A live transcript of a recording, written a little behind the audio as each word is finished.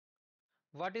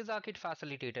What is Arcade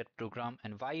Facilitator program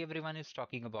and why everyone is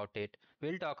talking about it?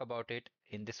 We'll talk about it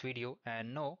in this video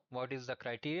and know what is the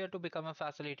criteria to become a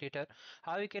facilitator,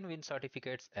 how you can win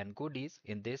certificates and goodies.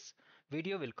 In this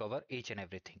video, we'll cover each and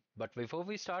everything. But before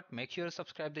we start, make sure to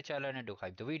subscribe the channel and do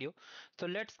hype the video. So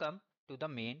let's come to the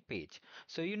main page.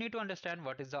 So you need to understand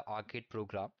what is the Arcade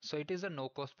program. So it is a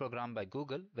no-cost program by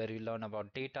Google where you learn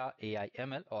about data, AI,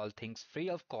 ML, all things free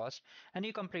of cost, and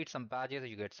you complete some badges,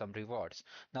 you get some rewards.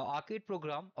 Now Arcade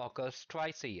program occurs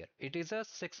twice a year. It is a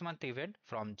 6-month event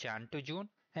from Jan to June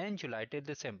and July till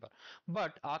December.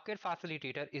 But Arcade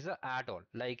Facilitator is a add-on.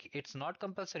 Like it's not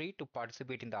compulsory to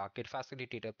participate in the Arcade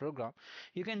Facilitator program.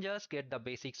 You can just get the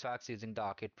basic swags using the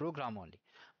Arcade program only.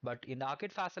 But in the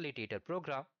Arcade Facilitator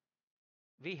program,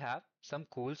 we have some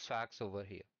cool swags over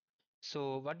here.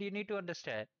 So what you need to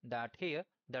understand that here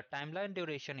the timeline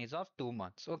duration is of 2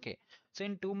 months. Okay. So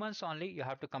in 2 months only you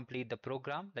have to complete the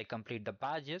program, like complete the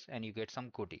badges and you get some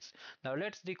goodies. Now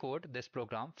let's decode this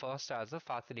program first as a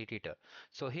facilitator.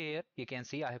 So here you can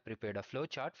see I have prepared a flow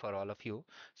chart for all of you.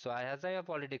 So as I have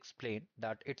already explained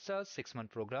that it's a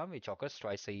 6-month program which occurs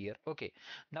twice a year. Okay.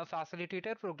 Now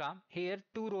facilitator program, here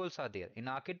two roles are there. In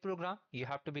Arcade program you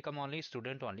have to become only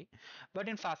student only, but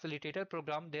in facilitator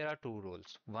program there are two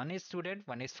roles. One is student,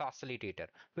 one is facilitator.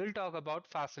 We'll talk about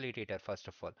facilitator first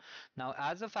of all. Now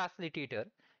as a facilitator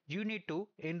you need to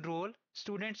enroll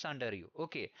students under you.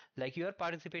 Okay, like you are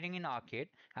participating in Arcade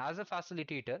as a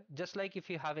facilitator, just like if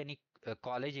you have any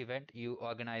college event, you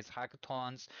organize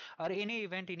hackathons or any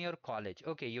event in your college.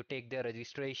 Okay, you take their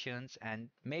registrations and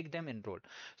make them enroll.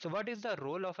 So what is the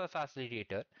role of a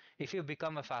facilitator? If you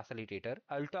become a facilitator,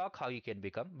 I'll talk how you can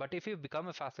become, but if you become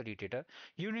a facilitator,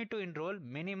 you need to enroll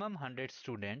minimum 100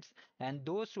 students, and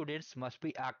those students must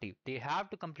be active. They have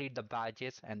to complete the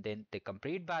badges, and then they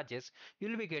complete badges,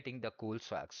 you'll be getting the cool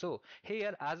swag. So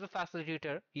here as a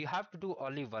facilitator, you have to do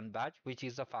only one badge, which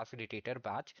is the facilitator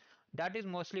badge. That is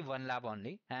mostly one lab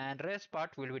only, and rest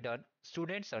part will be done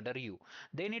students under you.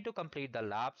 They need to complete the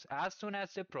labs. As soon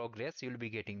as they progress, you'll be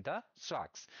getting the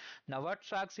swags. Now what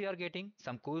swags you are getting?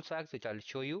 Some cool swags which I'll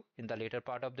show you in the later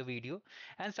part of the video.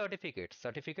 And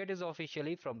certificate is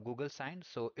officially from Google signed,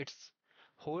 so it's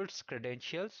holds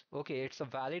credentials. Okay, it's a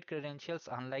valid credentials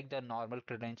unlike the normal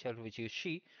credential which you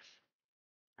see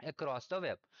across the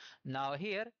web. Now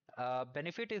here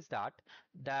benefit is that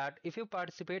if you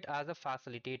participate as a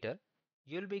facilitator,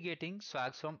 you'll be getting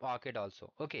swags from Arcade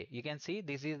also. Okay, you can see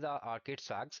this is the Arcade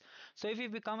swags. So if you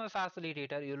become a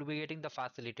facilitator, you'll be getting the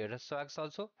facilitator swags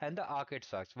also and the Arcade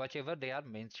swags, whichever they are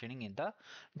mentioning in the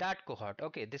that cohort.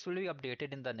 Okay, this will be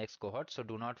updated in the next cohort, so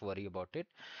do not worry about it.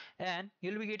 And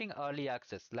you'll be getting early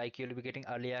access, like you'll be getting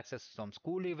early access to some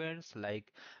school events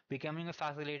like becoming a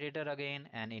facilitator again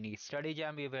and any study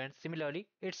jam events. Similarly,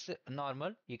 it's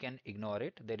normal, you can ignore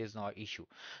it, there is no issue.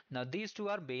 Now these two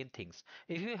are main things.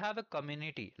 If you have a community,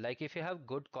 like if you have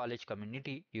good college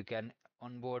community, you can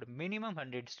onboard minimum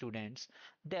 100 students,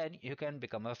 then you can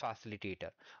become a facilitator.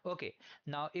 Okay,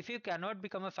 now if you cannot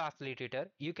become a facilitator,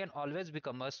 you can always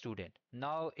become a student.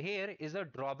 Now here is a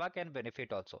drawback and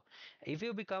benefit also. If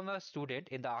you become a student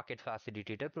in the Arcade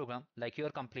Facilitator program, like you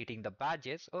are completing the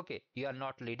badges, okay, you are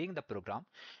not leading the program,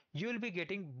 you will be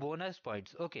getting bonus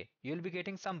points. Okay, you will be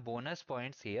getting some bonus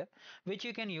points here, which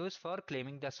you can use for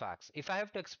claiming the swags. If I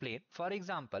have to explain, for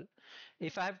example,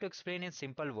 if I have to explain in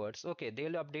simple words, okay, they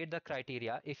will update the criteria.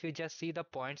 If you just see the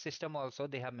point system also,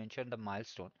 they have mentioned the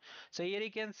milestone. So here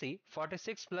you can see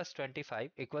 46 plus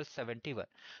 25 equals 71.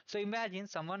 So imagine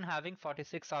someone having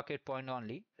 46 Arcade point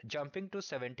only, jumping to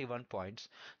 71 points.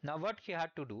 Now what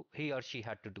he or she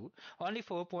had to do, only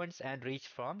 4 points and reach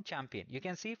from champion. You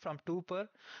can see from 2 per,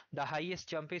 the highest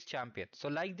jump is champion. So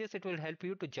like this, it will help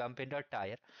you to jump into a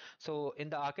tire. So in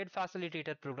the Arcade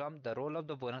Facilitator program, the role of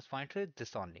the bonus point is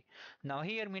this only. Now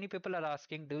here many people are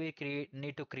asking, do we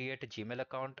need to create a Gmail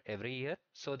account every year?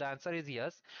 So the answer is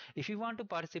yes. If you want to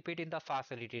participate in the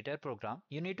Facilitator program,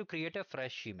 you need to create a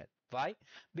fresh Gmail. Why?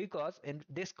 Because in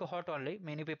this cohort only,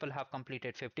 many people have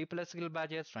completed 50 plus skill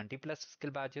badges, 20 plus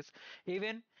skill badges.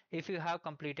 Even if you have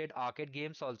completed arcade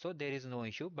games also, there is no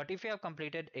issue. But if you have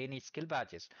completed any skill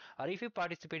badges or if you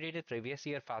participated in previous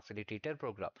year facilitator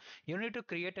program, you need to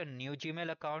create a new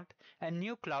Gmail account and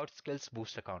new Cloud Skills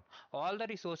Boost account. All the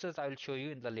resources I will show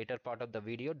you in the later part of the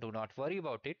video. Do not worry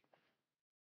about it.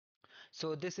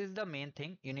 So this is the main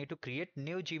thing. You need to create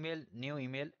new Gmail, new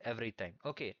email every time.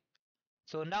 Okay.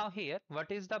 So now here, what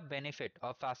is the benefit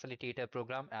of facilitator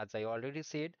program? As I already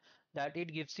said, that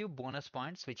it gives you bonus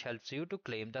points which helps you to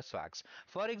claim the swags.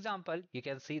 For example, you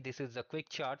can see this is a quick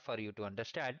chart for you to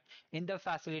understand. In the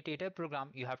facilitator program,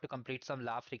 you have to complete some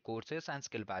lab free courses and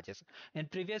skill badges. In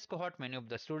previous cohort, many of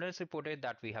the students reported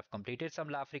that we have completed some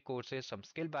lab free courses, some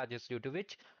skill badges, due to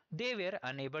which they were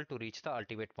unable to reach the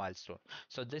ultimate milestone.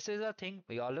 So this is a thing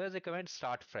we always recommend,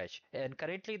 start fresh. And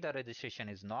currently the registration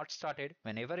is not started.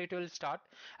 Whenever it will start,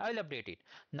 I will update it.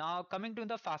 Now coming to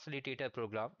the facilitator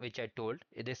program, which I told,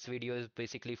 this video is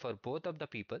basically for both of the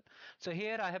people. So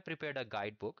here I have prepared a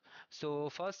guidebook. So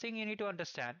first thing you need to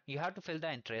understand, you have to fill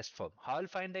the interest form. How I'll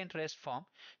find the interest form?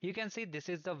 You can see this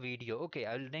is the video. Okay,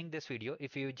 I will link this video.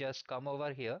 If you just come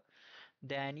over here,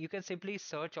 then you can simply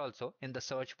search also in the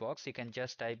search box. You can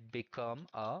just type become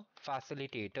a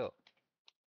facilitator.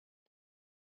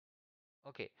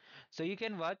 Okay, so you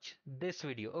can watch this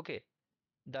video. Okay,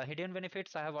 the hidden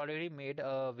benefits, I have already made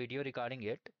a video regarding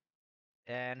it.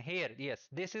 And here, yes,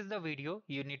 this is the video.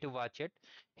 You need to watch it.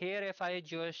 Here, if I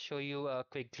just show you a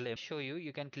quick glimpse,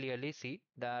 you can clearly see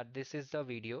that this is the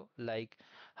video, like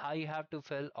how you have to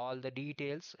fill all the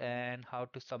details and how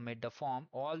to submit the form.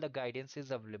 All the guidance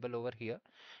is available over here.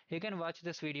 You can watch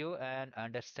this video and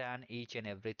understand each and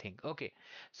everything. Okay,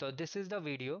 so this is the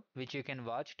video which you can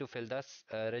watch to fill the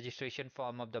registration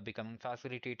form of the becoming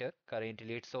facilitator.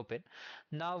 Currently, it's open.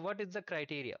 Now, what is the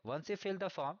criteria? Once you fill the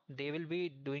form, they will be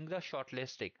doing the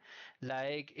shortlisting.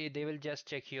 Like they will just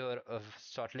check your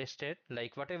shortlisted,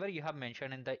 like whatever you have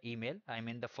mentioned in the email, I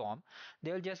mean the form,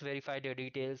 they will just verify your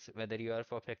details whether you are a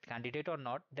perfect candidate or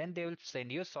not. Then they will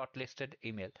send you a shortlisted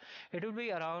email. It will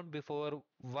be around before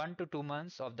 1 to 2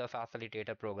 months of the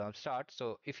facilitator program starts.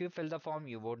 So if you fill the form,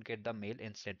 you won't get the mail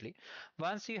instantly.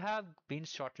 Once you have been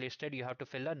shortlisted, you have to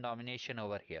fill a nomination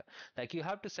over here. Like you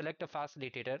have to select a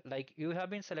facilitator, like you have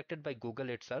been selected by Google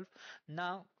itself.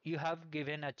 Now you have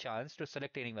given a chance to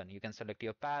select anyone. You can select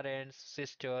your parents,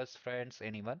 sisters, friends,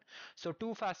 anyone. So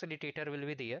two facilitator will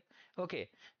be there. Okay,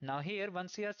 now here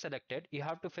once you are selected, you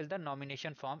have to fill the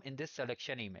nomination form in this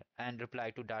selection email and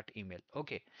reply to that email.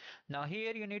 Okay, now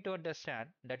here you need to understand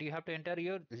that you have to enter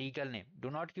your legal name. Do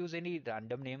not use any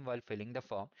random name while filling the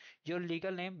form. Your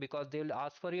legal name, because they will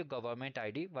ask for your government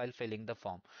ID while filling the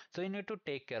form. So you need to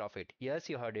take care of it. Yes,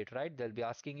 you heard it right. They'll be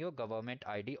asking your government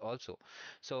ID also.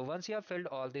 So once you have filled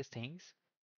all these things,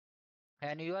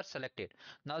 and you are selected,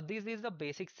 now this is the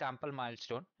basic sample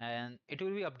milestone, and it will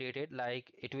be updated,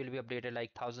 like it will be updated like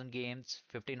 1000 games,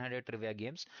 1500 trivia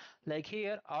games. Like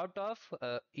here, out of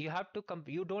you have to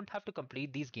you don't have to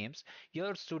complete these games.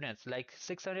 Your students, like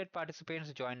 600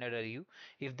 participants join under you.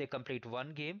 If they complete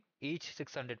one game, each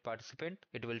 600 participant,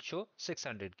 it will show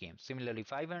 600 games. Similarly,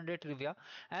 500 trivia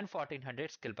and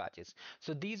 1400 skill patches.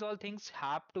 So these all things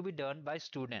have to be done by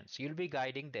students. You'll be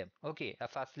guiding them. Okay, a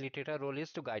facilitator role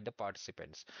is to guide the participants.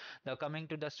 Now coming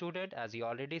to the student, as you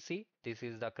already see, this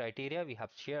is the criteria we have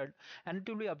shared, and it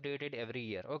will be updated every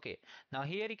year. Okay, now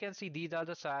here you can see these are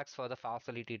the swags for the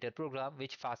facilitator program,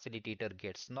 which facilitator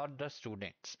gets, not the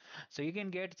students. So you can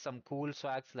get some cool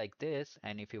swags like this,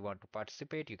 and if you want to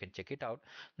participate, you can check it out.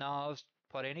 Now,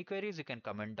 for any queries, you can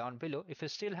comment down below. If you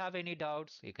still have any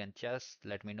doubts, you can just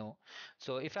let me know.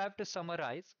 So if I have to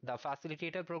summarize, the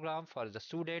facilitator program for the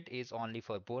student is only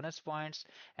for bonus points,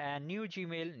 and new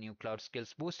Gmail, new Cloud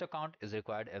Skills Boost account is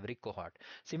required every cohort.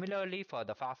 Similarly, for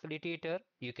the facilitator,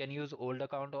 you can use old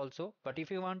account also, but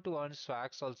if you want to earn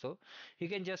swags also, you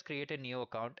can just create a new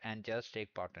account and just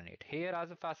take part in it. Here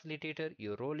as a facilitator,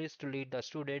 your role is to lead the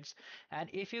students, and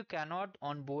if you cannot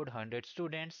onboard 100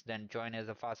 students, then join as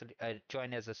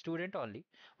a student only.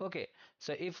 Okay,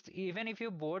 so if even if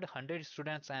you board 100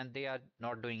 students and they are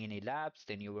not doing any labs,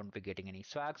 then you won't be getting any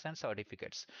swags and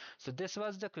certificates. So this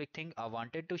was the quick thing I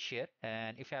wanted to share,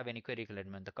 and if you have any query, let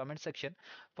me know in the comment section.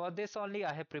 For this only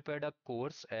I have prepared a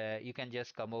course. You can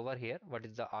just come over here. What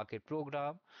is the arcade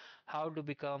program, how to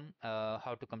become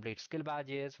how to complete skill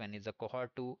badges, when is the cohort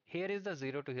 2. Here is the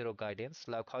zero to hero guidance,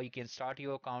 like how you can start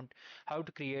your account, how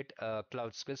to create a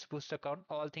cloud skills boost account.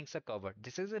 All things are covered.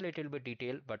 This is a little bit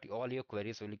detailed, but all your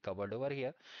queries will be covered over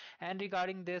here. And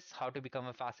regarding this, how to become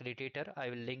a facilitator, I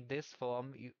will link this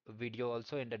form video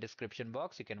also in the description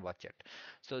box. You can watch it.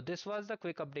 So this was the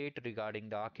quick update regarding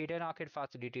the arcade and arcade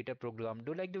facilitator program.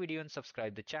 Do like the video and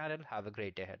subscribe the channel. Have a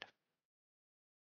great day ahead.